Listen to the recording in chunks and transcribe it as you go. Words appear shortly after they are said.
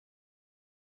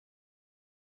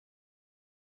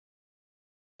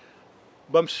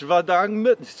Bum schwadang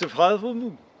mit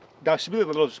zufallen. Da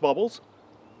spielen los bubbles.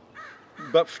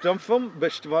 But stumpfum,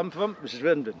 bestwampfum,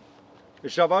 schwinden.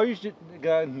 Ich habe euch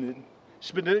gegangen.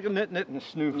 You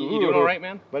doing all right,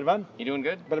 man? Better You doing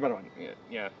good? Better.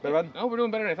 Yeah. Better. Oh, we're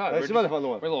doing better than I thought. That's We're what I a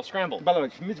little scrambled. Better.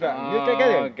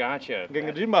 Oh, gotcha.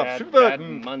 Bad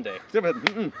Monday.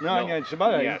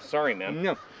 Yeah, sorry, man.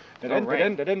 No.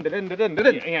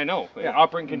 Yeah, I know.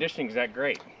 Operant conditioning is that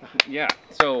great. Yeah.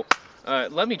 So,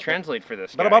 let me translate for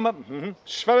this guy. Yeah,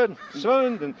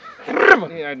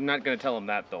 I'm not going to tell him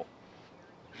that, though.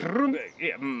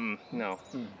 Yeah, no.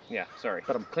 Yeah, sorry.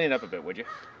 Clean it up a bit, would you?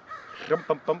 That's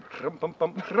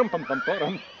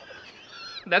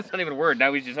not even a word.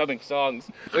 Now he's just humming songs,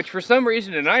 which for some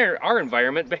reason in our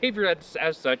environment, behavior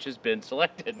as such has been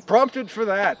selected. Prompted for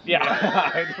that.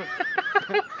 Yeah.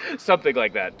 Something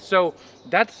like that. So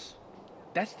that's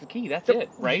the key. That's it,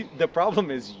 right? The problem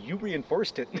is you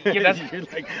reinforced it. Yeah, You're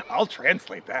like, I'll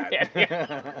translate that.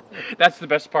 Yeah. That's the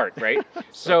best part, right?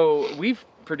 So we've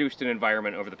produced an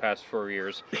environment over the past 4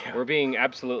 years where being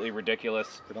absolutely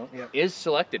ridiculous is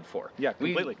selected for. Yeah,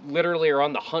 completely. We literally are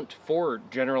on the hunt for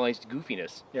generalized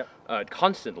goofiness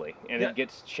constantly, and it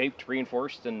gets shaped,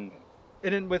 reinforced, and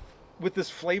then with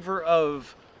this flavor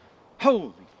of,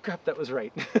 holy crap, that was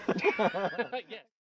right. Yes.